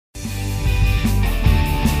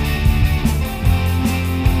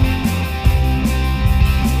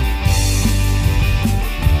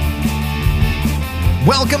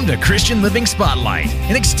Welcome to Christian Living Spotlight,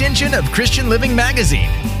 an extension of Christian Living Magazine.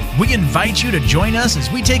 We invite you to join us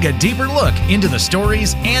as we take a deeper look into the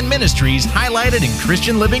stories and ministries highlighted in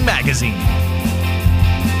Christian Living Magazine.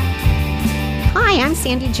 Hi, I'm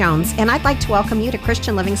Sandy Jones, and I'd like to welcome you to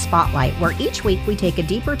Christian Living Spotlight, where each week we take a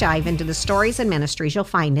deeper dive into the stories and ministries you'll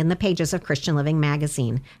find in the pages of Christian Living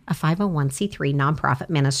Magazine, a 501c3 nonprofit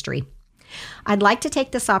ministry. I'd like to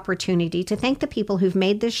take this opportunity to thank the people who've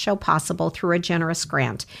made this show possible through a generous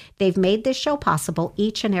grant. They've made this show possible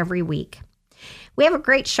each and every week. We have a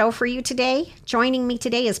great show for you today. Joining me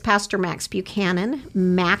today is Pastor Max Buchanan.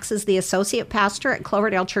 Max is the associate pastor at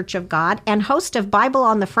Cloverdale Church of God and host of Bible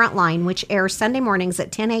on the Frontline, which airs Sunday mornings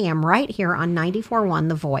at 10 a.m. right here on 94.1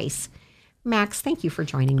 The Voice. Max, thank you for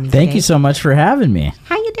joining me today. Thank you so much for having me.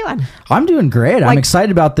 How you doing? I'm doing great. I'm excited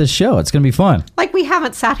about this show. It's going to be fun. Like we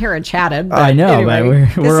haven't sat here and chatted. I know, anyway,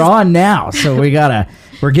 but we're on now, so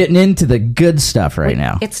we're getting into the good stuff right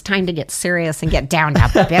now. It's time to get serious and get down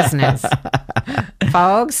to business.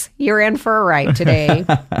 Folks, you're in for a ride today.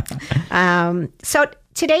 So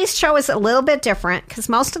today's show is a little bit different because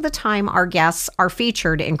most of the time our guests are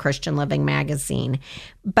featured in Christian Living Magazine,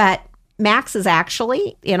 but Max is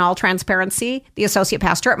actually, in all transparency, the associate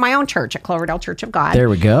pastor at my own church, at Cloverdale Church of God. There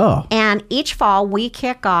we go. And each fall, we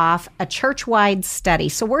kick off a church-wide study.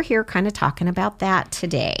 So we're here kind of talking about that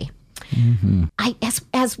today. Mm-hmm.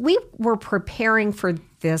 As we were preparing for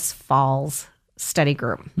this fall's study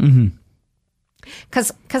group,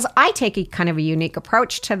 because I take a kind of a unique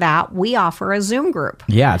approach to that, we offer a Zoom group.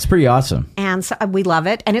 Yeah, it's pretty awesome. And so we love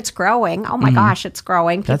it, and it's growing. Oh my gosh, it's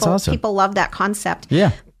growing. That's awesome. People love that concept.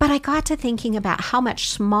 Yeah. But I got to thinking about how much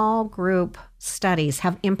small group studies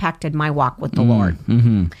have impacted my walk with the Lord.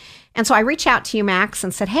 Mm-hmm. And so I reached out to you, Max,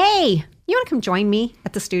 and said, hey, you want to come join me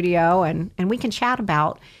at the studio and we can chat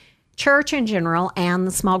about church in general and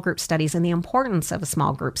the small group studies and the importance of a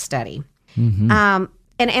small group study. Mm-hmm.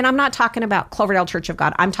 And I'm not talking about Cloverdale Church of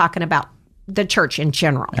God. I'm talking about the church in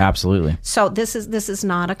general. Absolutely. So this is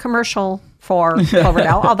not a commercial for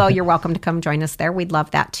Cloverdale, although you're welcome to come join us there. We'd love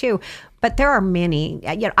that too. But there are many.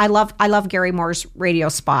 I love Gary Moore's radio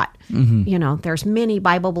spot. Mm-hmm. There's many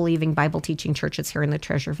Bible-believing, Bible-teaching churches here in the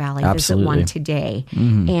Treasure Valley. Absolutely. Visit one today.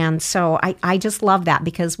 Mm-hmm. And so I just love that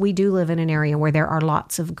because we do live in an area where there are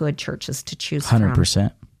lots of good churches to choose 100%. from.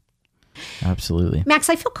 100%. Absolutely. Max,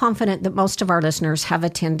 I feel confident that most of our listeners have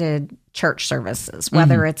attended church services,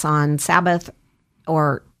 whether it's on Sabbath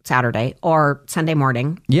or Saturday or Sunday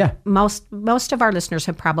morning. Yeah. Most of our listeners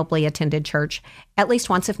have probably attended church at least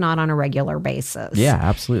once, if not on a regular basis. Yeah,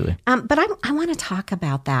 absolutely. But I want to talk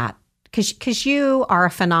about that because you are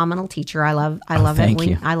a phenomenal teacher. I love thank it.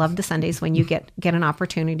 you. I love the Sundays when you get an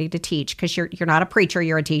opportunity to teach because you're not a preacher,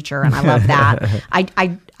 you're a teacher, and I love that.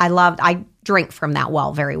 I drink from that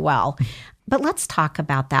well very well. But let's talk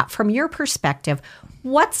about that from your perspective.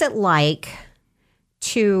 What's it like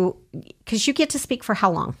because you get to speak for how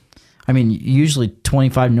long? I mean, usually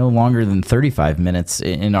 25, no longer than 35 minutes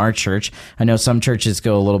in our church. I know some churches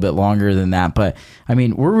go a little bit longer than that, but I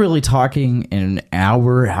mean, we're really talking an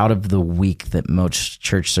hour out of the week that most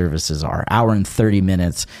church services are, hour and 30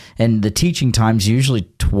 minutes. And the teaching time's usually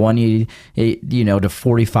 20, to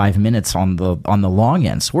 45 minutes on the long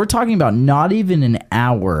end. So we're talking about not even an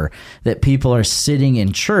hour that people are sitting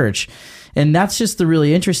in church. And that's just the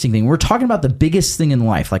really interesting thing. We're talking about the biggest thing in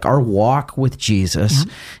life, like our walk with Jesus.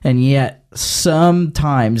 Yeah. And yet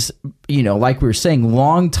sometimes, like we were saying,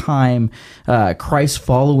 long time Christ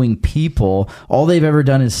following people, all they've ever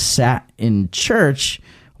done is sat in church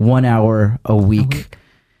 1 hour a week.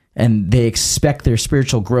 And they expect their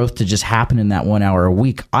spiritual growth to just happen in that 1 hour a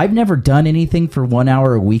week. I've never done anything for 1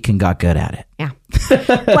 hour a week and got good at it. Yeah.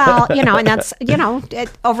 Well, and that's,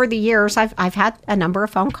 over the years, I've had a number of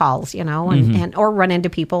phone calls, and or run into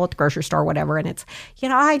people at the grocery store or whatever. And it's,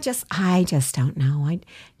 I just don't know.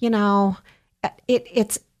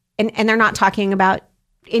 It's, and they're not talking about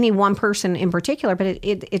any one person in particular, but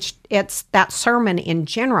it's that sermon in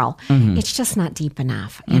general. Mm-hmm. It's just not deep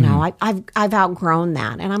enough. I've outgrown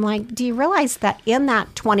that. And I'm like, do you realize that in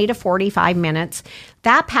that 20 to 45 minutes,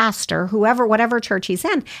 that pastor, whatever church he's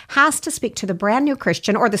in, has to speak to the brand new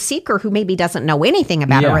Christian or the seeker who maybe doesn't know anything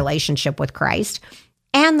about a relationship with Christ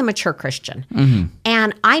and the mature Christian. Mm-hmm.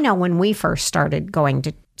 And I know when we first started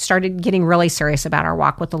getting really serious about our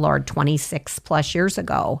walk with the Lord 26 plus years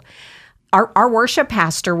ago, Our worship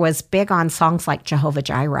pastor was big on songs like Jehovah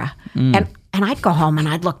Jireh. And I'd go home and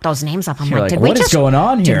I'd look those names up. I'm like, what is going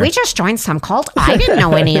on here? Did we just join some cult? I didn't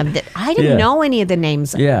know any of the any of the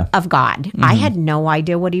names of God. Mm-hmm. I had no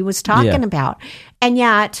idea what he was talking about. And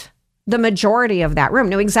yet the majority of that room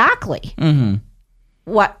knew exactly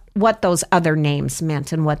what what those other names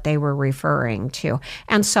meant and what they were referring to.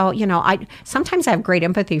 And so, I sometimes have great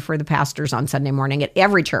empathy for the pastors on Sunday morning at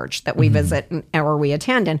every church that we visit or we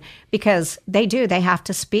attend, and because they have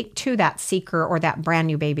to speak to that seeker or that brand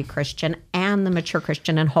new baby Christian and the mature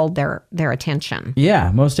Christian and hold their attention.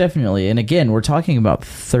 Yeah, most definitely. And again, we're talking about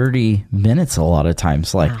 30 minutes a lot of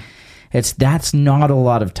times. Like, that's not a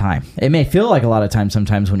lot of time. It may feel like a lot of time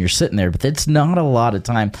sometimes when you're sitting there, but it's not a lot of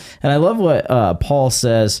time. And I love what Paul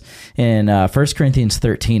says in 1 Corinthians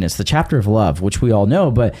 13. It's the chapter of love, which we all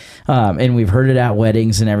know, but and we've heard it at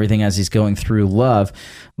weddings and everything as he's going through love.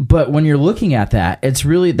 But when you're looking at that, it's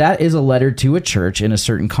really, that is a letter to a church in a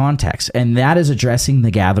certain context, and that is addressing the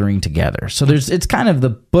gathering together. So it's kind of the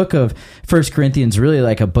book of 1 Corinthians, really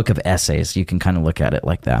like a book of essays. You can kind of look at it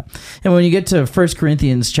like that. And when you get to 1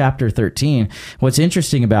 Corinthians chapter 13, what's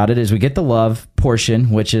interesting about it is we get the love portion,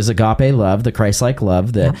 which is agape love, the Christ-like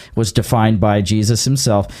love that was defined by Jesus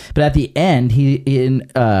himself. But at the end,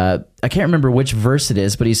 I can't remember which verse it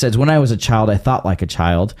is, but he says, when I was a child, I thought like a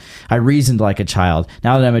child. I reasoned like a child.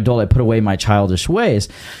 Now that I'm an adult, I put away my childish ways.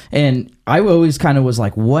 And I always kind of was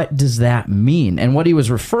like, what does that mean? And what he was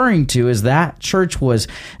referring to is that church was,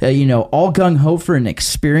 all gung-ho for an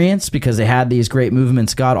experience because they had these great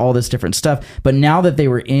movements, God, all this different stuff. But now that they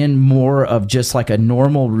were in more of just like a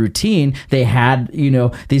normal routine, they had,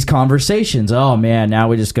 these conversations. Oh man, now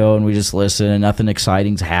we just go and we just listen and nothing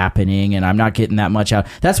exciting's happening and I'm not getting that much out.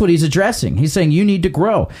 That's what he's addressing. He's saying you need to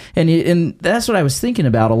grow. And that's what I was thinking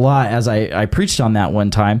about a lot as I preached on that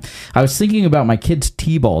one time. I was thinking about my kids'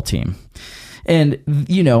 T-ball team. And,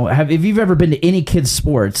 if you've ever been to any kids'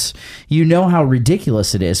 sports, you know how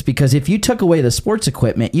ridiculous it is, because if you took away the sports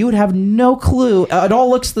equipment, you would have no clue. It all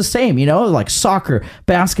looks the same, like soccer,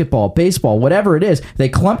 basketball, baseball, whatever it is. They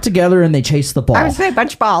clump together and they chase the ball. I would say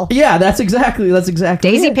bunch ball. Yeah, that's exactly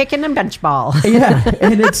Daisy it. picking and bunch ball. Yeah,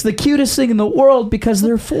 and it's the cutest thing in the world because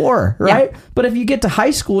they're 4, right? Yeah. But if you get to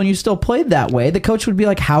high school and you still played that way, the coach would be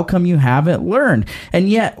like, how come you haven't learned? And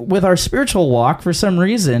yet, with our spiritual walk, for some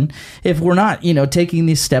reason, if we're not taking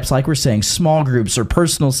these steps, like we're saying, small groups or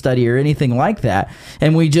personal study or anything like that,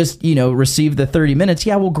 and we just, receive the 30 minutes,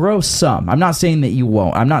 we'll grow some. I'm not saying that you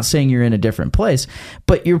won't. I'm not saying you're in a different place,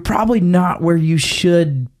 but you're probably not where you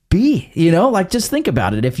should be, just think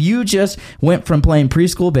about it. If you just went from playing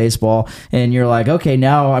preschool baseball and you're like, okay,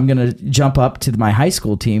 now I'm going to jump up to my high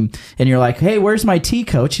school team, and you're like, hey, where's my T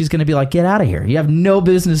coach? He's going to be like, get out of here. You have no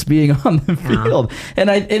business being on the field.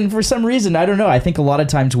 And for some reason, I don't know. I think a lot of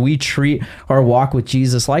times we treat our walk with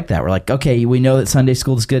Jesus like that. We're like, okay, we know that Sunday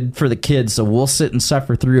school is good for the kids, so we'll sit and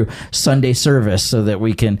suffer through Sunday service so that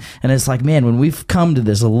we can. And it's like, man, when we've come to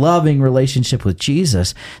this loving relationship with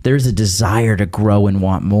Jesus, there's a desire to grow and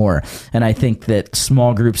want more. And I think that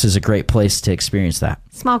small groups is a great place to experience that.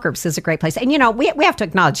 Small groups is a great place. And, we have to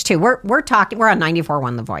acknowledge, too, we're on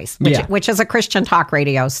 94.1 The Voice, which is a Christian talk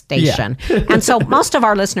radio station. Yeah. And so most of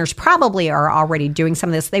our listeners probably are already doing some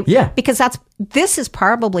of this. Because this is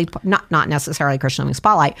probably not necessarily Christian Living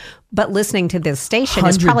Spotlight, but listening to this station 100%.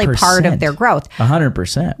 Is probably part of their growth.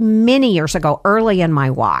 100%. Many years ago, early in my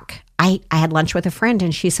walk, I had lunch with a friend,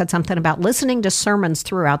 and she said something about listening to sermons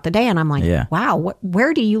throughout the day. And I'm like, wow,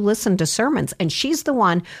 where do you listen to sermons? And she's the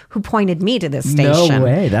one who pointed me to this station. No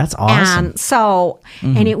way. That's awesome. And so,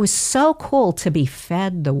 and it was so cool to be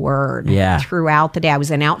fed the word throughout the day. I was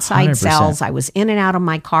in outside 100%. cells. I was in and out of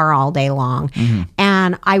my car all day long.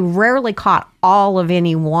 And I rarely caught all of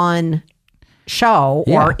any one show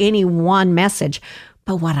or any one message.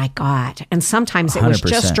 But what I got, and sometimes it was 100%.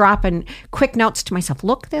 Just dropping quick notes to myself,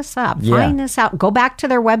 look this up, find this out, go back to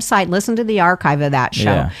their website, listen to the archive of that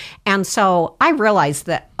show. Yeah. And so I realized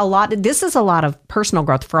that this is a lot of personal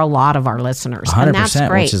growth for a lot of our listeners. 100%, and that's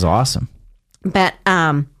great. Which is awesome. But,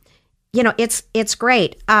 it's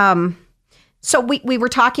great. So we were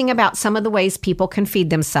talking about some of the ways people can feed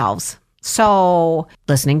themselves. So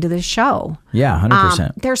listening to this show. Yeah,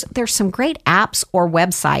 100%. There's some great apps or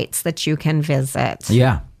websites that you can visit.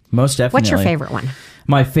 Yeah, most definitely. What's your favorite one?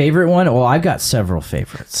 My favorite one? Well, I've got several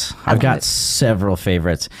favorites.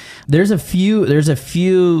 There's a few.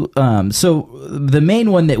 So the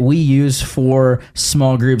main one that we use for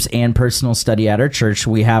small groups and personal study at our church,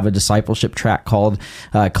 we have a discipleship track called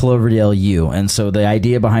Cloverdale U. And so the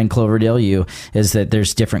idea behind Cloverdale U is that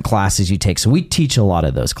there's different classes you take. So we teach a lot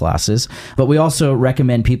of those classes, but we also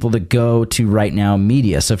recommend people to go to Right Now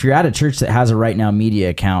Media. So if you're at a church that has a Right Now Media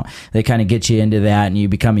account, they kind of get you into that and you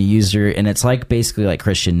become a user. And it's basically like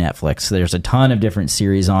Christian Netflix. There's a ton of different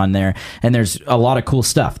series on there, and there's a lot of cool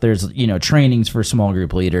stuff. There's, trainings for small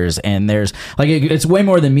group leaders, and there's it's way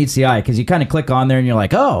more than meets the eye, because you kind of click on there and you're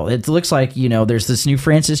like, oh, it looks like, there's this new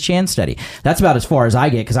Francis Chan study. That's about as far as I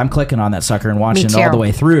get, because I'm clicking on that sucker and watching it all the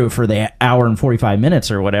way through for the hour and 45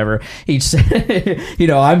 minutes or whatever each.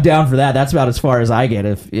 I'm down for that. That's about as far as I get.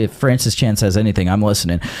 If Francis Chan says anything, I'm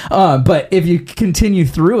listening. But if you continue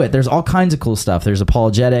through it, there's all kinds of cool stuff. There's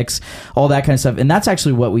apologetics, all that kind of stuff. And that's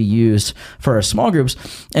actually what we use for our small groups.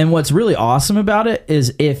 And what's really awesome about it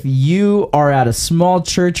is if you are at a small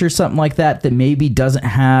church or something like that maybe doesn't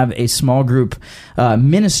have a small group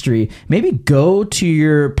ministry, maybe go to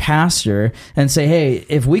your pastor and say, hey,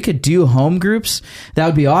 if we could do home groups, that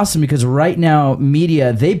would be awesome, because right now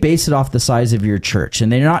media, they base it off the size of your church,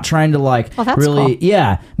 and they're not trying to really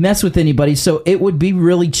cool. Mess with anybody. So it would be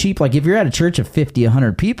really cheap. Like if you're at a church of 50,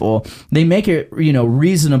 100 people, they make it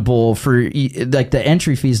reasonable for the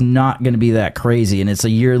entry fee is not going to be that crazy, and it's a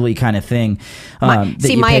yearly kind of thing.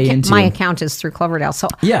 My account is through Cloverdale, so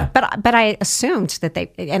yeah. But I assumed that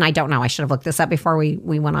they, and I don't know, I should have looked this up before we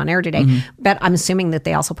went on air today. But I'm assuming that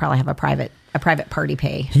they also probably have a private party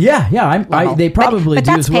pay. Yeah. They probably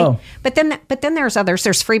do as well. But then there's others.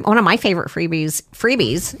 There's free. One of my favorite freebies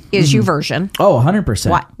is YouVersion. Oh,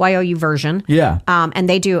 100%. YOU version. Yeah. And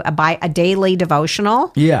they do a daily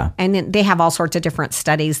devotional. Yeah. And then they have all sorts of different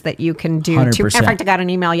studies that you can do. 100%. In fact, I got an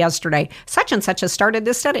email yesterday. Such and such has started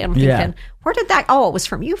this study. I'm thinking, where did that? Oh, it was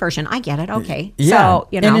from YouVersion. I get it. Okay. Yeah. So,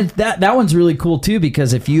 And that one's really cool too,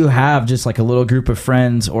 because if you have just like a little group of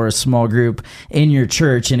friends or a small group in your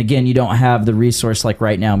church, and again, you don't have the resource like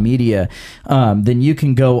Right Now Media, then you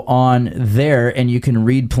can go on there and you can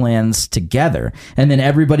read plans together, and then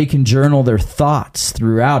everybody can journal their thoughts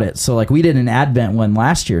throughout it. So like we did an Advent one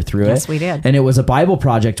last year through it. Yes, we did. And it was a Bible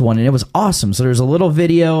project one, and it was awesome. So there's a little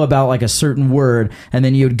video about like a certain word, and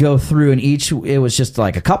then you would go through, and it was just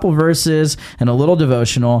like a couple verses and a little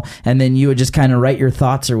devotional, and then you would just kind of write your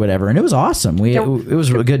thoughts or whatever, and it was awesome. It was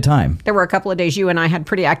a good time. There were a couple of days you and I had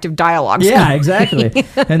pretty active dialogues. Yeah, exactly.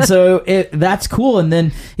 And so that's cool. And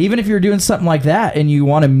then even if you're doing something like that and you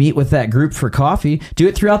want to meet with that group for coffee, do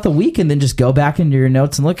it throughout the week, and then just go back into your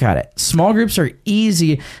notes and look at it. Small groups are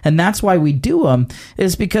easy, and that's why we do them,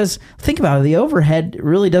 is because think about it, the overhead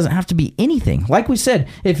really doesn't have to be anything. Like we said,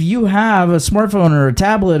 if you have a smartphone or a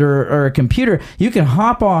tablet or a computer, you can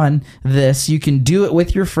hop on this, you can do it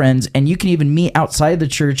with your friends, and you can even meet outside the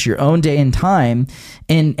church your own day and time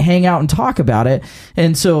and hang out and talk about it.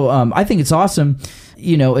 And so I think it's awesome,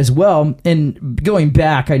 as well. And going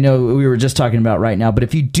back, I know we were just talking about Right Now, but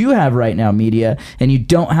if you do have Right Now Media and you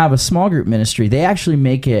don't have a small group ministry, they actually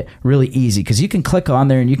make it really easy, because you can click on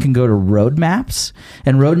there and you can go to Roadmaps,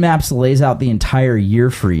 and Roadmaps lays out the entire year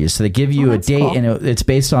for you. So they give you a date, cool. And it's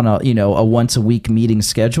based on a once a week meeting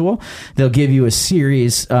schedule. They'll give you a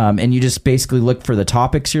series, and you just basically look for the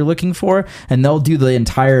topics you're looking for, and they'll do the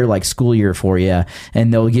entire school year for you,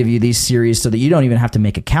 and they'll give you these series so that you don't even have to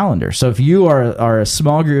make a calendar. So if you are a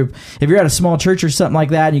small group, if you're at a small church or something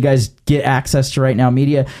like that, and you guys get access to Right Now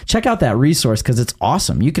Media, check out that resource, because it's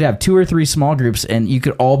awesome. You could have 2 or 3 small groups, and you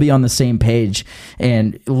could all be on the same page,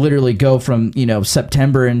 and literally go from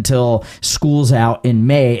September until school's out in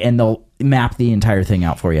May, and they'll map the entire thing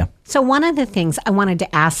out for you. So one of the things I wanted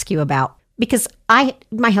to ask you about, because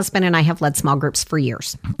my husband and I have led small groups for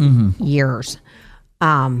years,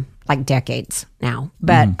 like decades now.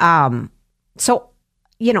 But so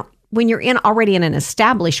when you're already in an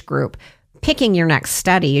established group, picking your next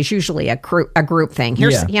study is usually a group thing.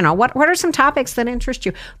 Here's, what are some topics that interest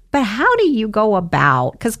you? But how do you go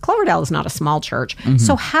about, because Cloverdale is not a small church,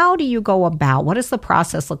 so how do you go about, what does the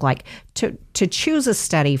process look like to choose a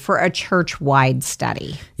study for a church-wide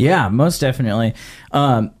study? Yeah, most definitely.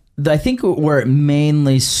 I think where it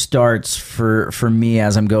mainly starts for me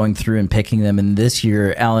as I'm going through and picking them, and this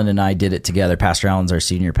year Alan and I did it together. Pastor Alan's our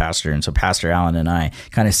senior pastor, and so Pastor Alan and I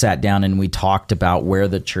kind of sat down and we talked about where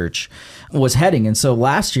the church was heading. And so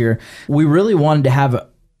last year we really wanted to have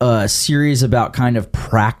a series about kind of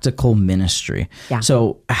practical ministry. Yeah.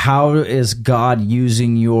 So how is God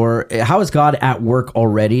at work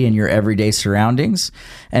already in your everyday surroundings?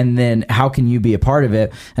 And then how can you be a part of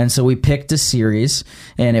it? And so we picked a series,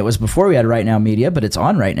 and it was before we had Right Now Media, but it's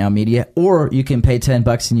on Right Now Media, or you can pay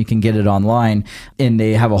 $10 and you can get it online, and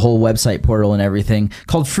they have a whole website portal and everything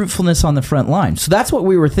called Fruitfulness on the Front Line. So that's what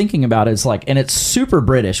we were thinking about. It's and it's super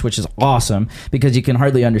British, which is awesome because you can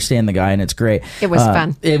hardly understand the guy, and it's great. It was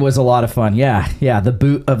fun. It was a lot of fun. Yeah. The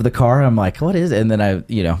boot of the car. I'm like, what is it? And then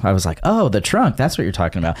I was like, oh, the trunk. That's what you're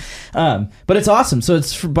talking about. But it's awesome. So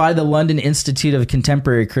it's by the London Institute of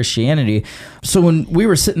Contemporary Christianity. So when we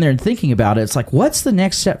were sitting there and thinking about it, it's like, what's the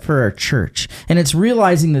next step for our church? And it's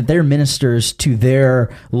realizing that they're ministers to their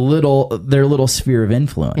little sphere of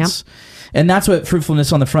influence. Yep. And that's what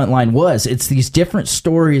Fruitfulness on the Front Line was. It's these different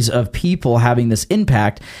stories of people having this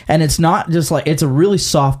impact. And it's not just like, it's a really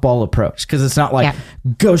softball approach, because it's not like,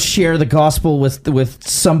 go share the gospel with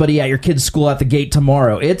somebody at your kid's school at the gate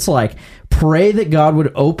tomorrow. It's like, pray that God would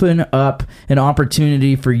open up an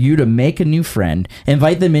opportunity for you to make a new friend,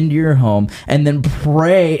 invite them into your home, and then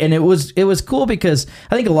pray. And it was cool, because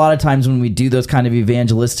I think a lot of times when we do those kind of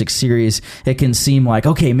evangelistic series, it can seem like,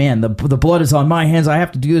 okay, man, the blood is on my hands. I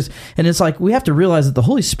have to do this. And it's like, we have to realize that the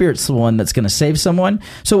Holy Spirit's the one that's going to save someone.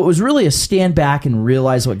 So it was really a stand back and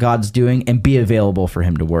realize what God's doing and be available for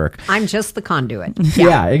him to work. I'm just the conduit.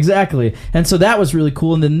 Yeah, exactly. And so that was really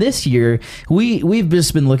cool. And then this year, we've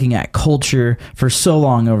just been looking at culture for so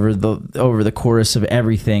long over the course of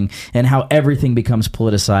everything, and how everything becomes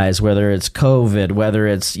politicized, whether it's COVID, whether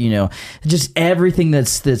it's, just everything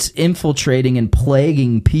that's infiltrating and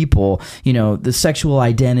plaguing people, the sexual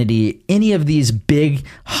identity, any of these big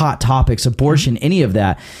hot topics, abortion, any of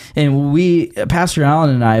that. And Pastor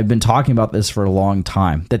Allen and I have been talking about this for a long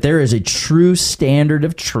time, that there is a true standard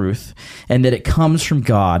of truth and that it comes from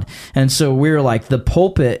God. And so we're like, we're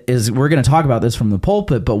going to talk about this from the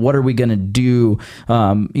pulpit, but what are we going to do,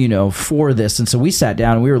 for this? And so we sat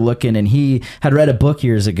down and we were looking, and he had read a book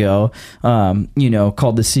years ago,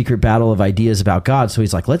 called The Secret Battle of Ideas About God. So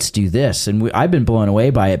he's like, let's do this. And I've been blown away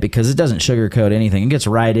by it, because it doesn't sugarcoat anything. It gets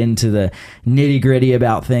right into the nitty gritty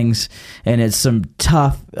about things, and it's some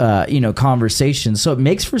tough, conversations. So it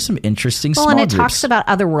makes for some interesting small groups. And it talks about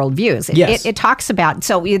other worldviews. It talks about,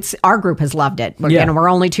 so our group has loved it. We're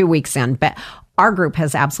only 2 weeks in, but our group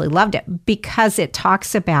has absolutely loved it, because it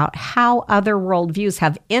talks about how other worldviews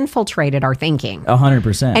have infiltrated our thinking.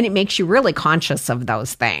 100%. And it makes you really conscious of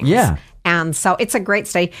those things. Yeah. And so it's a great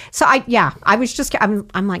study. So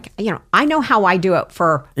I'm like, I know how I do it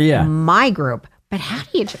for my group, but how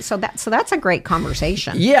do you, so that's a great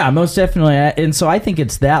conversation. Yeah, most definitely. And so I think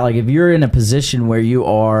it's that, like, if you're in a position where you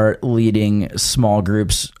are leading small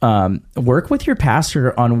groups, work with your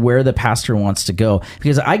pastor on where the pastor wants to go,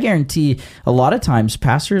 because I guarantee a lot of times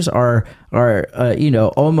pastors are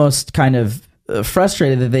almost kind of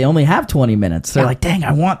frustrated that they only have 20 minutes. They're like, dang,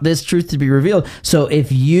 I want this truth to be revealed. So if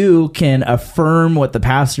you can affirm what the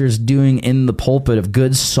pastor is doing in the pulpit of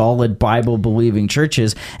good, solid, Bible-believing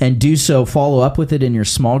churches, and do so, follow up with it in your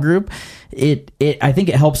small group, I think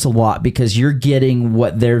it helps a lot, because you're getting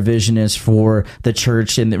what their vision is for the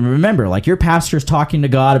church. And remember, like, your pastor's talking to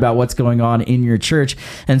God about what's going on in your church.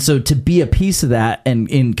 And so to be a piece of that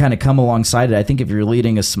and kind of come alongside it, I think if you're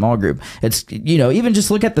leading a small group, it's, even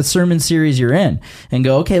just look at the sermon series you're in and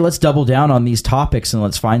go, okay, let's double down on these topics and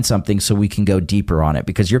let's find something so we can go deeper on it,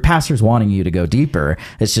 because your pastor's wanting you to go deeper.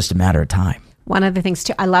 It's just a matter of time. One of the things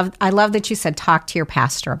too, I love that you said, talk to your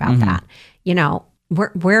pastor about that.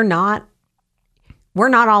 We're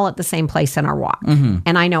not all at the same place in our walk. Mm-hmm.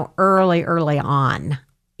 And I know early on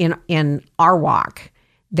in our walk,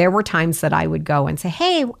 there were times that I would go and say,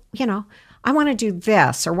 hey, I want to do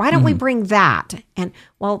this, or why don't we bring that? And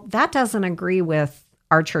well, that doesn't agree with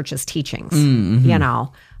our church's teachings. Mm-hmm.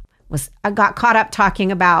 I got caught up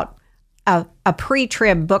talking about a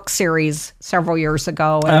pre-trib book series several years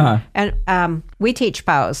ago, and we teach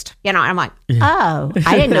post. I'm like, oh,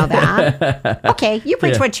 I didn't know that. Okay, you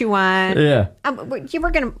preach what you want. Yeah,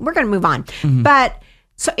 we're gonna move on. Mm-hmm. But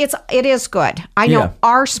so it is good. I know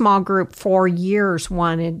our small group for years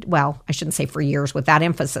wanted. Well, I shouldn't say for years with that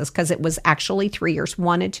emphasis, because it was actually 3 years.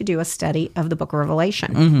 Wanted to do a study of the Book of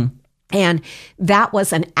Revelation. Mm-hmm. And that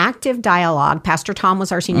was an active dialogue. Pastor Tom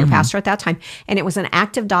was our senior pastor at that time. And it was an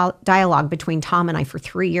active dialogue between Tom and I for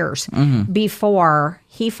 3 years before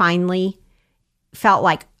he finally felt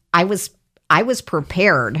like I was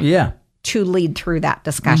prepared to lead through that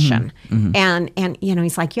discussion. Mm-hmm. And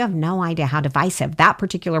he's like, you have no idea how divisive that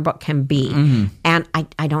particular book can be. Mm-hmm. And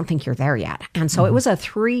I don't think you're there yet. And so it was a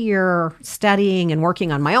 3-year studying and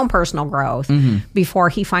working on my own personal growth before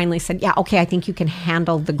he finally said, yeah, okay, I think you can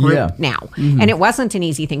handle the group now. Mm-hmm. And it wasn't an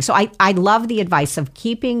easy thing. So I love the advice of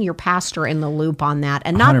keeping your pastor in the loop on that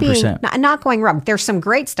and not going rogue. There's some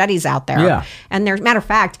great studies out there. Yeah. And matter of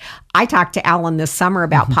fact, I talked to Alan this summer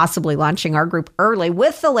about possibly launching our group early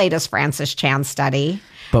with the latest Francis Francis Chan study.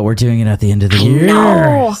 But we're doing it at the end of the year.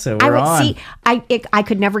 No, So we're on. I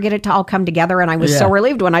could never get it to all come together, and I was so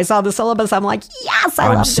relieved when I saw the syllabus. I'm like, yes,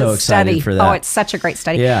 I'm love so this excited study. for that. Oh, it's such a great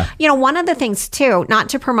study. Yeah. One of the things too, not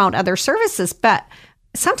to promote other services, but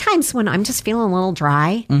sometimes when I'm just feeling a little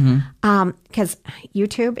dry, because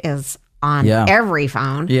YouTube is on every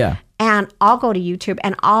phone. Yeah. And I'll go to YouTube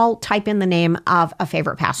and I'll type in the name of a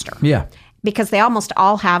favorite pastor. Yeah. Because they almost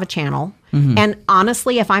all have a channel. And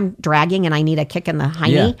honestly, if I'm dragging and I need a kick in the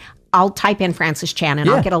hiney, I'll type in Francis Chan and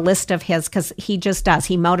I'll get a list of his, because he just does.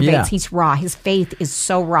 He motivates. Yeah. He's raw. His faith is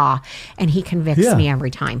so raw, and he convicts me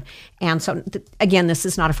every time. And so, again, this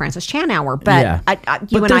is not a Francis Chan hour, but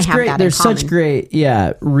you and I have that There's in common. such great,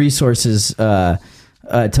 resources.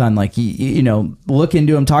 A ton, like you know, look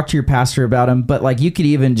into them, talk to your pastor about them, but like you could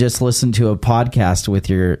even just listen to a podcast with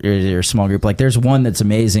your small group. Like there's one that's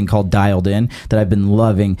amazing called Dialed In that I've been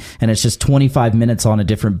loving, and it's just 25 minutes on a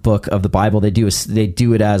different book of the Bible. They do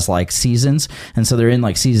it as like seasons, and so they're in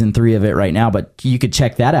like season 3 of it right now, but you could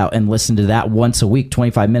check that out and listen to that once a week,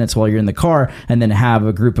 25 minutes while you're in the car, and then have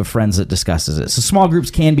a group of friends that discusses it. So small groups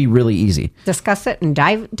can be really easy. Discuss it and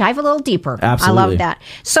dive a little deeper. Absolutely. I love that.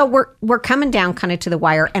 So we're coming down kind of to the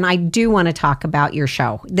wire, and I do want to talk about your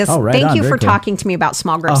show. Thank you for talking to me about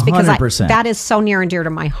small groups, because that is so near and dear to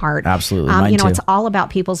my heart. Absolutely, mine too. It's all about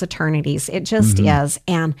people's eternities. It just is,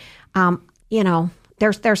 and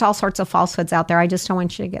there's all sorts of falsehoods out there. I just don't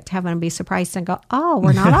want you to get to heaven and be surprised and go, oh,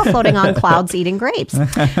 we're not all floating on clouds eating grapes.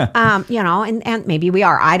 And maybe we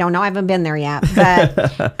are. I don't know. I haven't been there yet.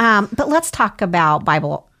 But let's talk about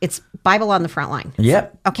Bible. It's Bible on the Front Line.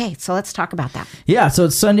 Yep. Okay, so let's talk about that. Yeah, so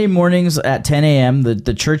it's Sunday mornings at 10 a.m.,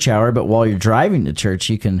 the church hour, but while you're driving to church,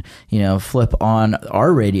 you can, flip on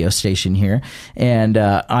our radio station here, and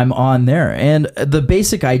I'm on there. And the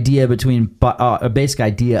basic idea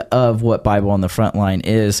of what Bible on the Front Line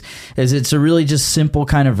is it's a really just simple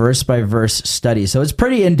kind of verse-by-verse study. So it's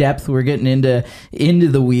pretty in-depth. We're getting into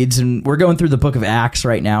the weeds, and we're going through the book of Acts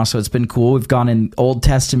right now, so it's been cool. We've gone in Old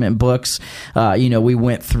Testament books. We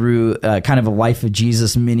went through kind of a Life of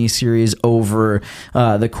Jesus mini-series over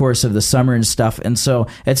the course of the summer and stuff. And so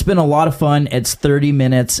it's been a lot of fun. It's 30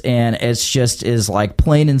 minutes, and it's just as like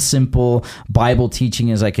plain and simple Bible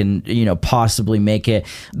teaching as I can, possibly make it.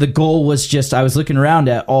 The goal was just, I was looking around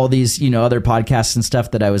at all these, other podcasts and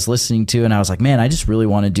stuff that I was listening to, and I was like, man, I just really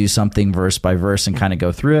want to do something verse by verse and kind of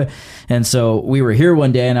go through it. And so we were here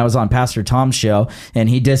one day, and I was on Pastor Tom's show, and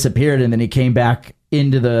he disappeared, and then he came back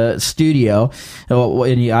into the studio,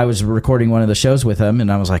 and I was recording one of the shows with him, and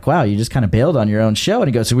I was like, wow, you just kind of bailed on your own show. And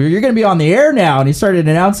he goes, so you're going to be on the air now. And he started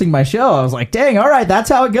announcing my show. I was like, dang, all right, that's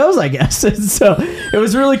how it goes, I guess. And so it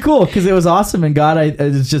was really cool, because it was awesome, and God, I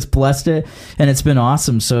just blessed it, and it's been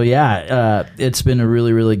awesome. So yeah, it's been a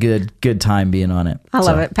really, really good time being on it. I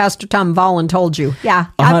love it. Pastor Tom voluntold you. Yeah.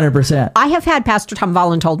 100%. I have had Pastor Tom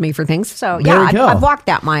voluntold me for things. So yeah, I've walked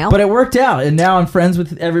that mile. But it worked out, and now I'm friends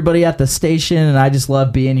with everybody at the station, and I just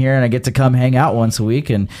love being here, and I get to come hang out once a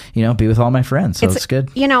week and be with all my friends, so it's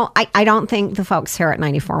good. I don't think the folks here at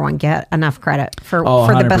 94.1 get enough credit for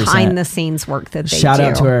the behind the scenes work that they do. Shout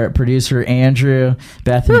out to our producer Andrew,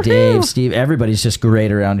 Bethany, Dave, Steve. Everybody's just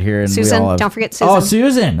great around here, and Susan, don't forget Susan. Oh,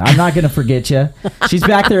 Susan, I'm not going to forget you. She's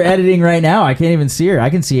back there editing right now. I can't even see her.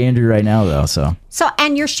 I can see Andrew right now though. So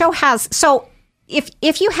and your show has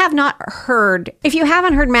If you haven't heard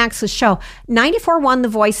Max's show,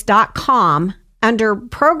 941thevoice.com under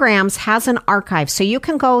programs has an archive. So you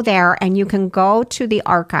can go there and you can go to the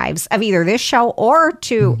archives of either this show or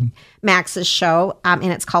to Max's show. And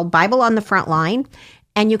it's called Bible on the Front Line.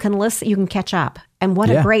 And you can listen, you can catch up. And what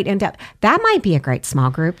a great in-depth. That might be a great small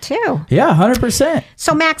group too. Yeah, 100%.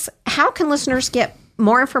 So Max, how can listeners get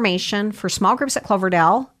more information for small groups at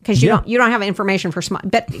Cloverdale? Because you don't have information for small,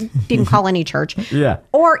 but you can call any church. Yeah.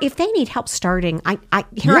 Or if they need help starting,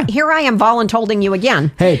 here I am voluntolding you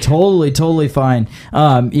again. Hey, totally fine.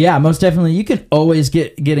 Most definitely. You can always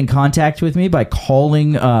get in contact with me by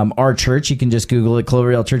calling our church. You can just Google it,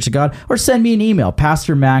 Cloverdale Church of God, or send me an email,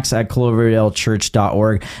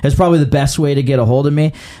 pastormax@cloverdalechurch.org. It's probably the best way to get a hold of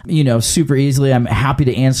me. Super easily. I'm happy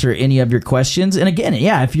to answer any of your questions. And again,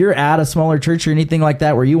 if you're at a smaller church or anything like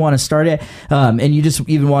that where you want to start it, and you just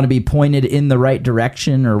even want to be pointed in the right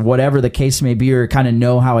direction or whatever the case may be, or kind of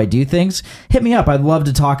know how I do things, hit me up. I'd love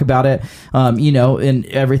to talk about it, and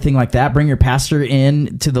everything like that. Bring your pastor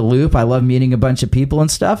in to the loop. I love meeting a bunch of people and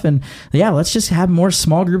stuff. And let's just have more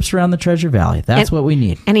small groups around the Treasure Valley. That's what we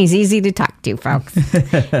need. And he's easy to talk to, folks.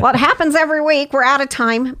 Well, it happens every week. We're out of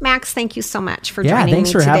time. Max, thank you so much for joining me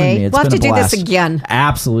today. Having me. It's we'll have been to a do blast. this again.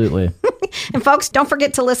 Absolutely. And folks, don't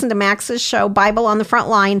forget to listen to Max's show, Bible on the Front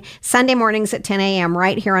Line, Sunday mornings at 10 a.m.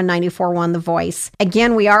 right here on 94.1 The Voice.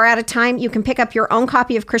 Again, we are out of time. You can pick up your own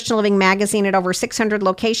copy of Christian Living Magazine at over 600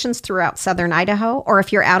 locations throughout southern Idaho. Or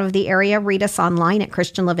if you're out of the area, read us online at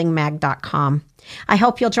christianlivingmag.com. I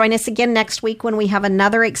hope you'll join us again next week when we have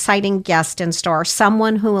another exciting guest in store,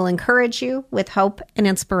 someone who will encourage you with hope and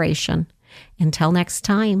inspiration. Until next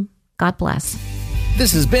time, God bless.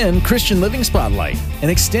 This has been Christian Living Spotlight, an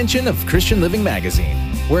extension of Christian Living Magazine,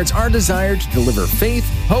 where it's our desire to deliver faith,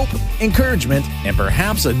 hope, encouragement, and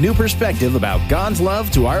perhaps a new perspective about God's love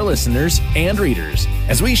to our listeners and readers,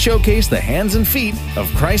 as we showcase the hands and feet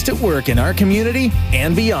of Christ at work in our community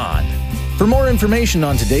and beyond. For more information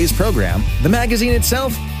on today's program, the magazine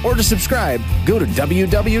itself, or to subscribe, go to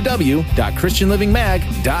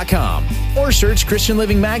www.christianlivingmag.com or search Christian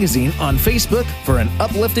Living Magazine on Facebook for an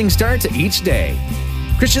uplifting start to each day.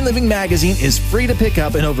 Christian Living Magazine is free to pick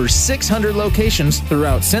up in over 600 locations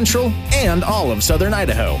throughout central and all of southern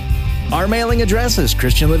Idaho. Our mailing address is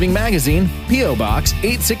Christian Living Magazine, P.O. Box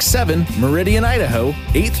 867, Meridian, Idaho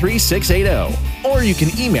 83680. Or you can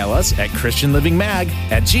email us at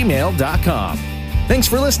christianlivingmag@gmail.com. Thanks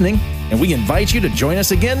for listening, and we invite you to join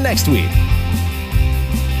us again next week.